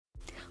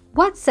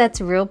What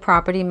sets Real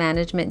Property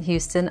Management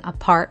Houston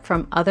apart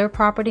from other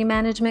property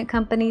management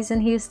companies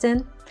in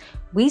Houston?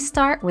 We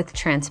start with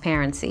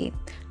transparency.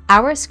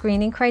 Our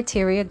screening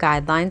criteria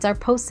guidelines are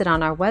posted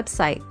on our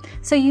website,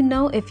 so you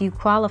know if you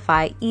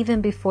qualify even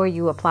before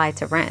you apply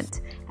to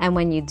rent. And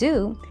when you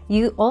do,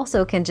 you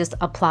also can just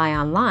apply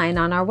online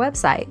on our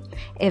website.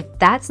 If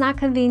that's not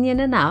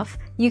convenient enough,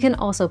 you can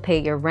also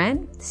pay your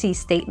rent, see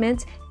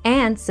statements,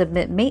 and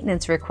submit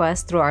maintenance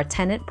requests through our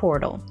tenant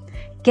portal.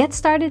 Get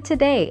started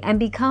today and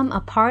become a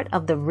part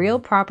of the Real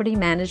Property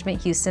Management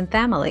Houston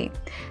family.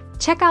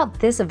 Check out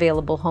this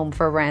available home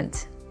for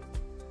rent.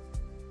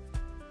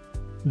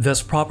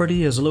 This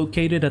property is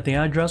located at the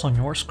address on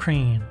your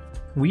screen.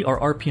 We are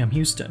RPM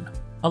Houston,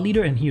 a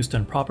leader in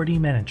Houston property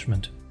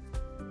management.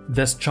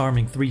 This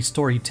charming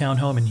 3-story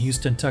townhome in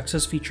Houston,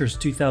 Texas features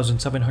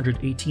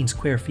 2,718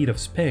 square feet of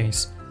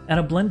space and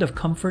a blend of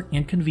comfort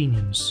and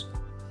convenience.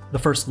 The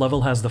first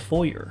level has the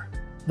foyer,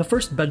 the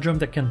first bedroom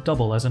that can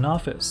double as an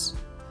office,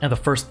 and the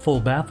first full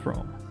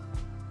bathroom.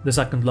 The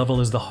second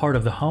level is the heart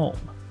of the home.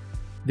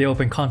 The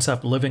open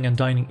concept living and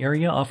dining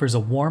area offers a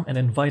warm and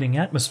inviting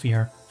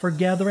atmosphere for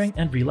gathering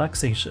and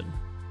relaxation.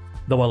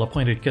 The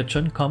well-appointed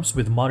kitchen comes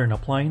with modern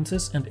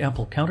appliances and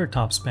ample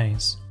countertop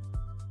space.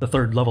 The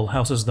third level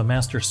houses the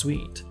master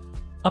suite,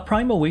 a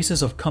prime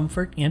oasis of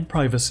comfort and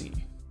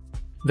privacy.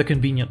 The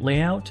convenient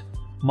layout,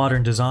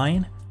 modern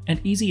design, and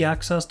easy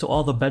access to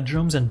all the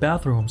bedrooms and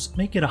bathrooms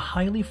make it a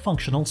highly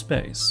functional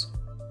space.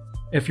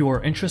 If you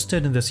are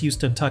interested in this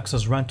Houston,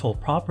 Texas rental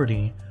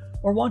property,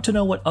 or want to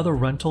know what other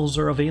rentals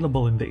are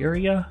available in the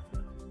area,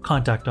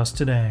 contact us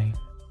today.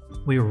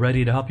 We are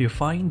ready to help you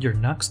find your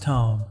next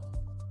home.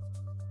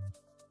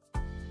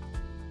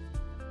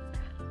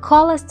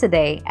 Call us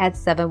today at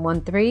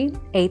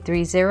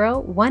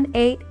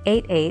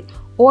 713-830-1888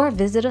 or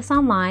visit us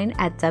online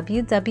at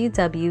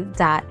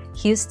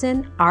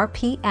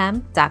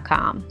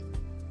www.houstonrpm.com.